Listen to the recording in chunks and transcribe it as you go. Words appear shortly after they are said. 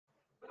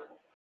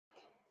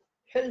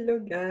Hello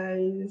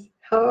guys,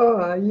 how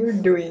are you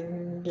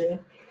doing?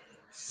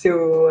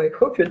 So I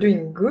hope you're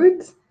doing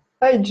good.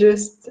 I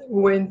just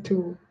went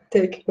to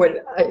I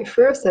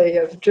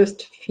have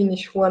just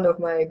finished one of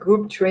my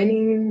group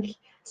training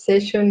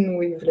session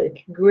with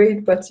like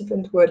great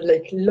participants who had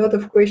like a lot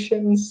of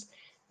questions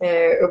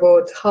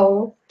about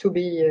how to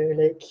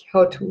be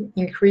how to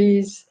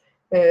increase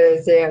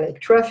their like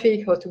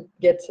traffic, how to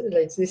get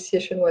like this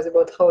session was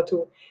about how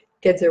to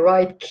get the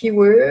right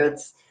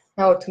keywords,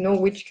 how to know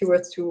which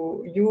keywords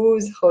to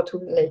use, how to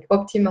like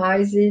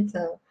optimize it,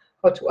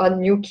 how to add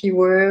new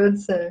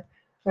keywords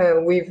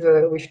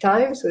with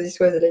time. So this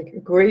was like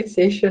a great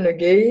session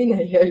again.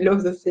 I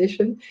love the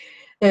session,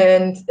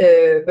 and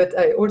but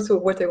I also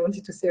what I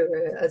wanted to say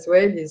as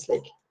well is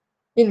like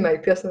in my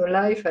personal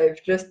life,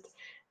 I've just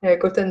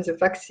gotten the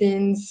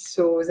vaccines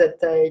so that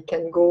I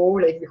can go,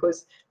 like,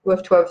 because you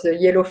have to have the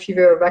yellow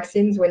fever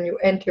vaccines when you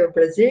enter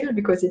Brazil,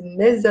 because in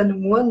less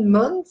than 1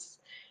 month,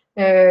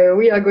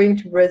 we are going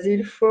to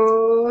Brazil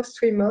for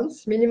 3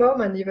 months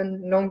minimum, and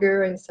even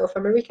longer in South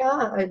America.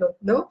 I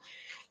don't know.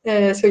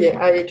 So yeah,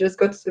 I just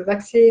got the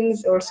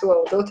vaccines. Also,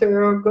 our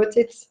daughter got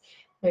it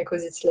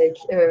because it's like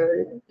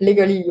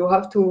legally you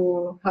have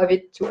to have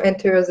it to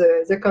enter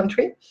the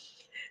country.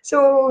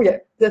 So yeah,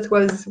 that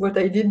was what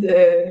I did.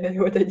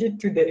 What I did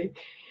today.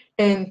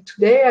 And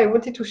today I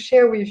wanted to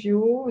share with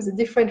you the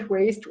different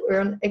ways to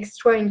earn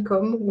extra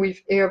income with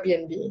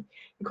Airbnb,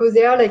 because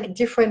there are like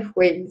different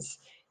ways.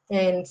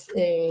 And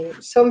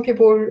some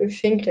people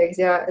think like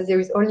there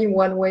is only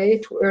one way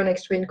to earn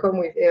extra income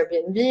with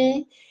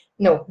Airbnb.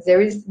 No,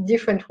 there is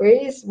different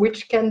ways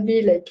which can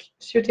be like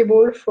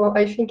suitable for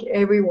I think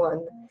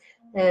everyone.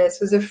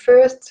 So the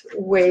first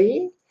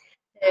way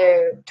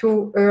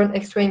to earn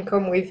extra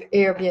income with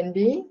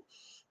Airbnb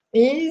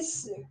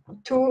is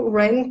to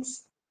rent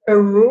a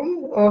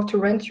room or to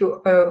rent your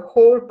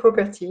whole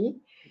property.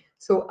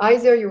 So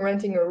either you're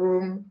renting a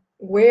room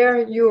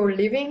where you're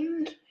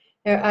living,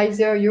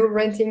 either you're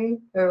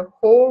renting a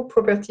whole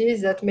property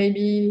that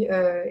maybe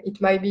it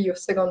might be your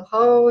second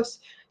house,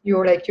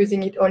 you're like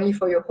using it only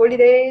for your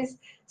holidays.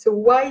 So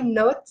why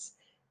not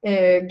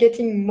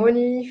getting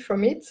money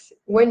from it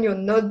when you're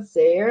not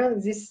there?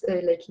 This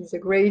like is a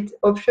great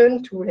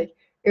option to like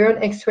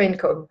earn extra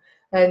income.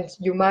 And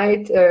you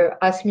might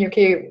ask me,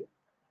 okay,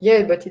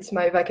 yeah, but it's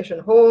my vacation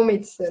home,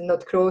 it's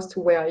not close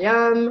to where I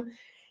am.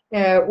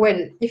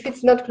 Well, if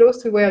it's not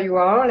close to where you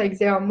are, like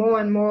there are more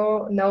and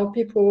more now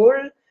people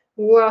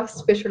who are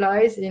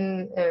specialized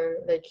in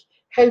like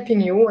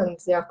helping you, and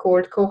they are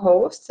called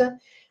co-hosts,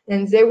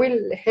 and they will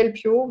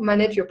help you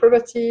manage your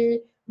property,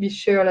 be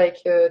sure like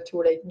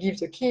to like give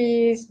the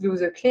keys, do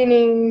the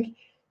cleaning,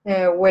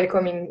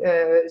 welcoming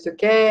the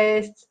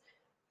guests,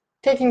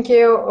 taking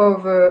care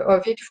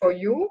of it for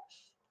you.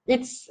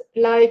 It's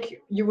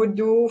like you would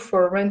do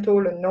for a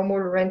rental, a normal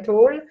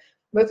rental,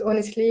 but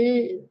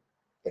honestly,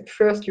 at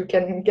first you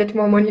can get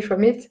more money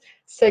from it.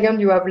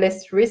 Second, you have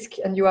less risk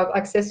and you have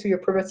access to your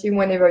property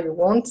whenever you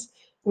want,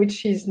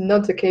 which is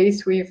not the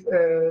case with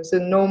the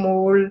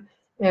normal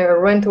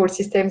rental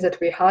systems that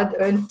we had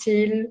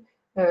until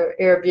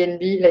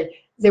Airbnb. Like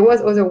there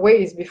was other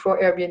ways before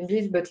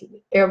Airbnb, but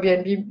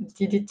Airbnb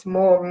did it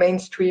more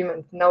mainstream,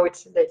 and now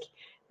it's like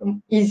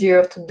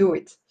easier to do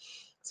it.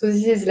 So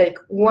this is like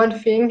one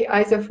thing,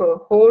 either for a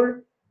whole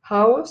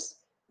house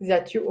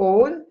that you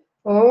own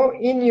or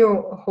in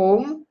your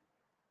home,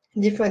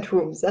 different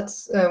rooms.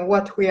 That's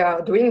what we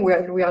are doing. We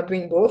are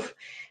doing both.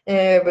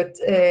 But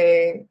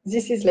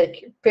this is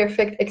like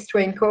perfect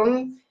extra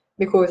income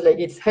because like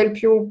it's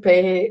help you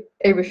pay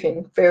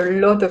everything, pay a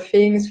lot of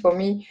things. For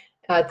me,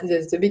 at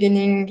the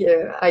beginning,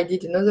 I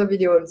did another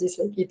video on this.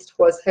 Like it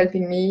was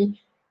helping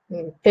me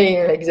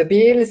paying like the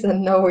bills,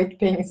 and now it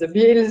paying the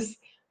bills.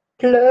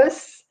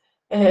 Plus,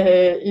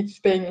 it's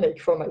paying like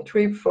for my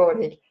trip, for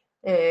like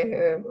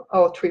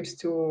our trips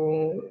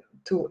to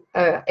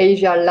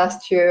Asia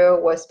last year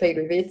was paid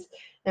with it.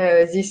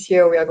 This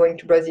year we are going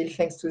to Brazil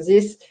thanks to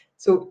this.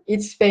 So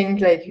it's paying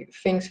like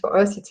things for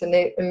us. It's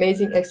an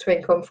amazing extra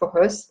income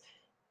for us,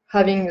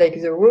 having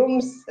like the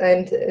rooms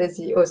and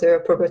the other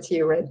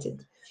property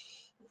rented.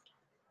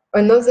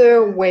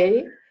 Another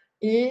way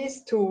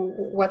is to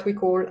what we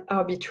call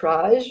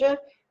arbitrage,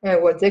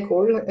 what they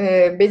call.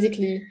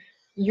 Basically,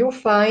 you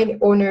find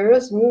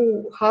owners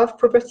who have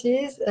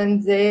properties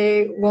and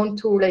they want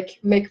to like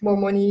make more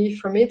money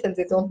from it and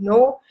they don't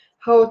know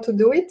how to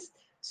do it.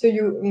 So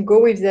you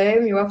go with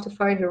them, you have to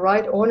find the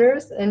right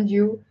owners and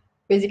you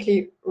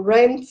basically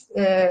rent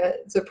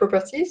the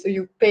property. So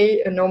you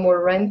pay a normal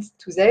rent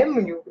to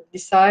them, you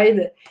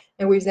decide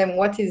with them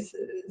what is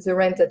the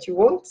rent that you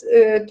want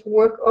to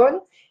work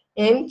on,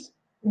 and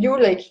you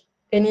like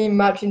any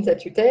margins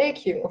that you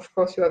take, of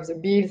course you have the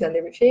bills and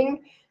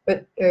everything,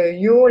 but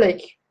you're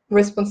like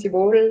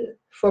responsible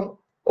for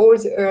all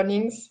the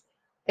earnings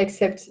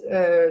except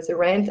the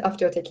rent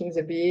after taking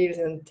the bills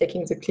and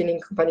taking the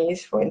cleaning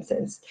companies, for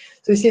instance.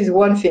 So this is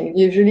one thing.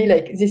 Usually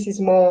like this is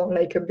more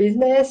like a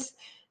business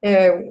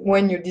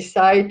when you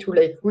decide to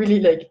like really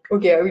like,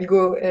 okay, I will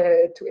go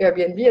to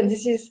Airbnb and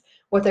this is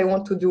what I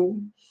want to do.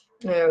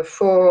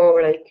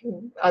 for like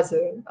as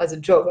a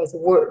job, as a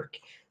work.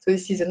 So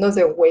this is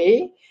another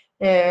way,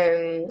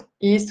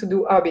 is to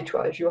do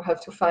arbitrage. You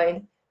have to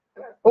find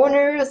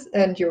owners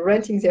and you're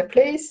renting their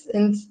place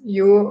and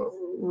you're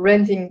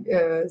renting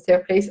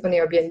their place on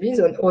Airbnbs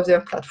on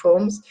other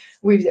platforms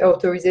with the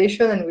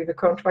authorization and with a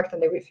contract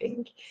and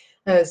everything.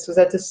 So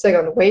that's the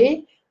second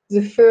way.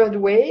 The third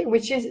way,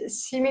 which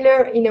is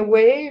similar in a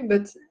way,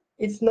 but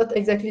it's not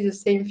exactly the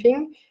same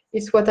thing,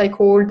 is what I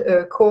called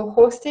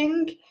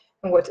co-hosting.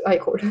 And what I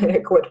call,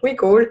 what we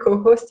call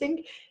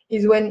co-hosting,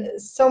 is when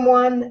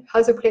someone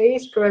has a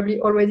place,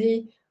 probably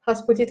already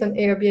has put it on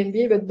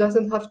Airbnb, but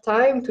doesn't have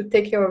time to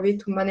take care of it,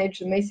 to manage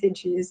the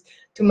messages,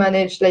 to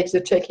manage like the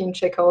check-in,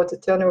 check-out, the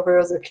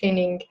turnover, the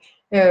cleaning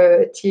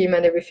team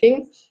and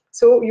everything.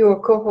 So you're a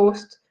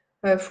co-host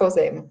for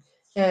them.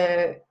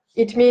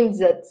 It means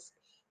that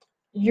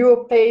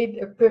you're paid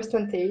a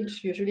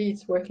percentage. Usually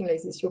it's working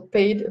like this. You're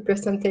paid a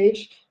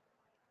percentage.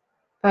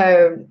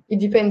 It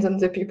depends on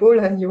the people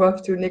and you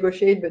have to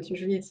negotiate, but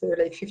usually it's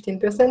like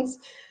 15%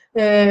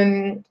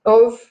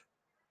 of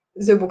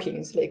the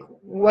bookings. Like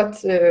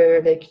what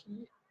like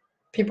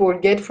people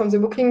get from the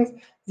bookings,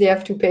 they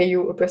have to pay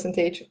you a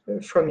percentage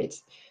from it.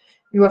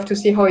 You have to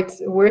see how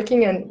it's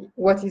working and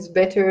what is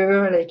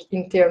better, like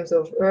in terms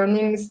of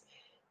earnings,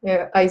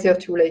 either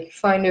to like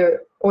find a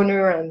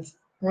owner and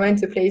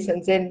rent a place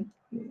and then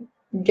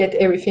get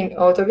everything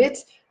out of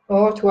it,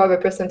 or to have a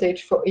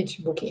percentage for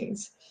each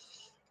bookings.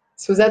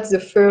 So that's the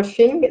third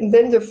thing. And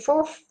then the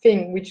fourth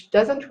thing, which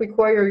doesn't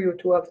require you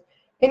to have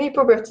any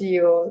property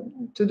or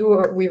to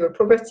do with a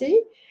property,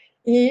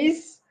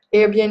 is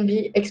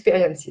Airbnb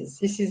Experiences.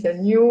 This is a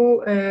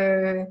new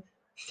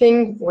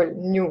thing, well,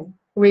 new,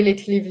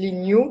 relatively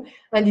new,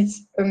 and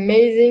it's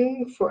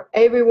amazing for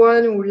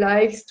everyone who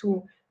likes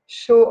to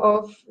show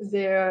off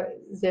their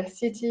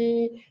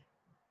city,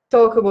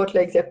 talk about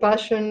like their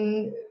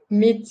passion,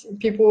 meet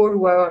people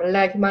who are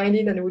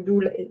like-minded and who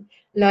do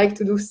like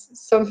to do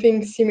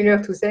something similar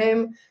to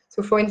them.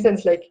 So for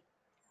instance, like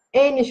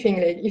anything,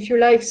 like if you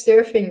like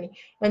surfing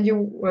and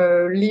you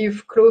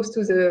live close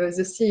to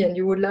the sea and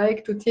you would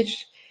like to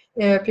teach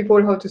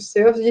people how to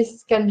surf,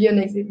 this can be an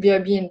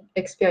Airbnb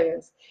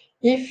experience.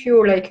 If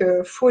you're like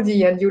a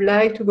foodie and you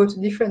like to go to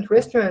different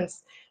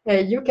restaurants,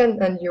 you can,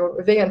 and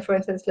you're vegan, for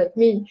instance, like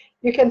me,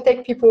 you can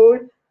take people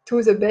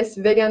to the best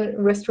vegan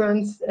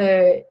restaurants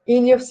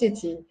in your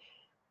city.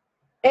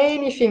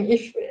 Anything.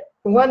 If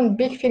one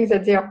big thing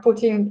that they are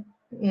putting,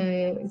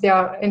 they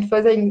are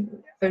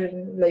emphasizing,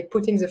 like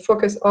putting the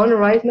focus on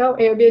right now,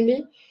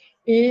 Airbnb,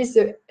 is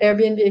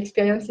Airbnb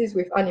experiences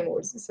with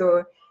animals.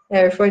 So,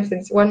 for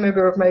instance, one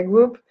member of my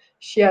group,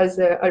 she has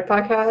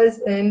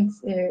alpacas and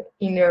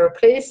in her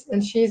place,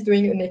 and she's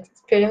doing an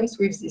experience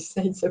with this.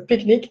 It's a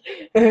picnic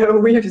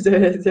with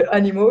the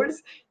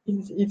animals.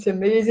 It's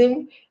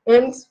amazing,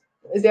 and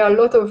there are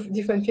a lot of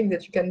different things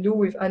that you can do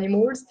with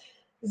animals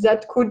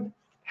that could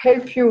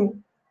help you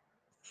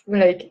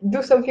like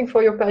do something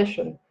for your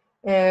passion,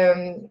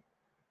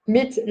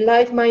 meet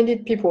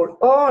like-minded people,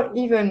 or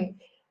even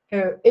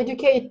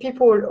educate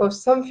people of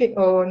something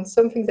on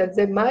something that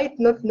they might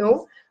not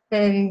know,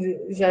 and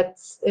that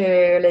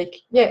like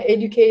yeah,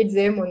 educate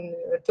them on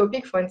a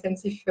topic. For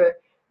instance, if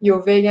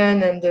you're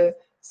vegan and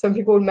some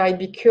people might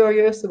be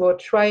curious about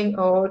trying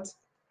out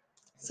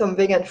some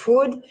vegan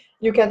food,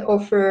 you can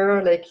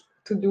offer like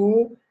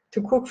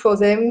to cook for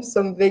them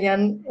some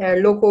vegan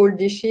local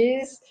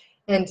dishes.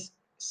 And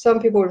some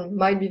people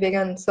might be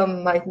vegan,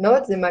 some might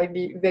not, they might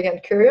be vegan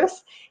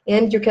curious,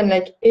 and you can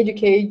like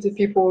educate the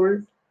people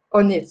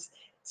on it.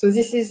 So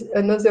this is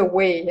another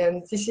way,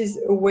 and this is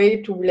a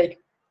way to like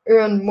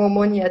earn more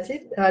money at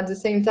it at the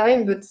same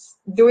time, but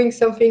doing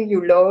something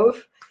you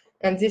love,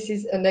 and this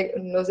is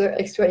another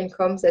extra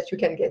income that you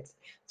can get.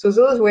 So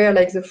those were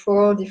like the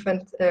four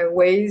different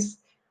ways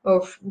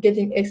of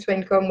getting extra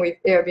income with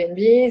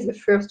Airbnb. The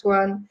first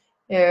one,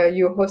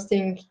 you're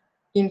hosting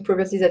in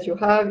properties that you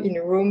have, in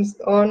rooms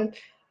on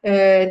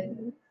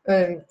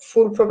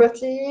full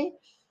property.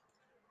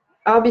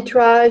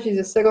 Arbitrage is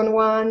the second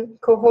one,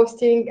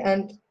 co-hosting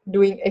and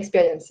doing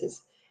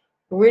experiences.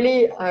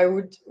 Really, I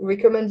would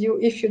recommend you,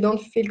 if you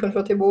don't feel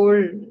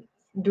comfortable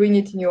doing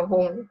it in your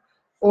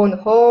own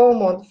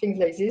home or things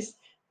like this,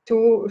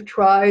 to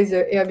try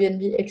the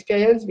Airbnb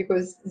experience,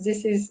 because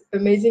this is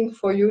amazing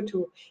for you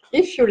to,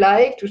 if you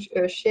like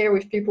to share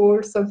with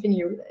people something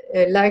you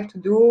like to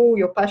do,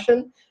 your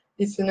passion.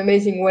 It's an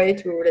amazing way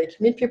to like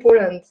meet people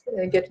and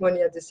get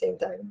money at the same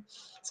time.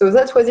 So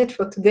that was it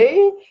for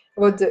today,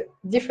 about the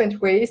different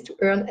ways to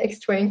earn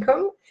extra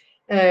income.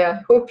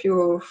 I hope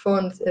you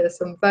found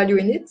some value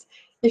in it.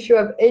 If you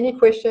have any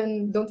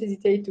question, don't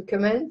hesitate to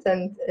comment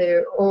and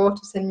or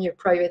to send me a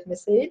private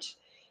message.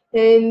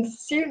 And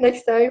see you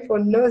next time for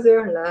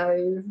another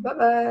live. Bye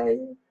bye.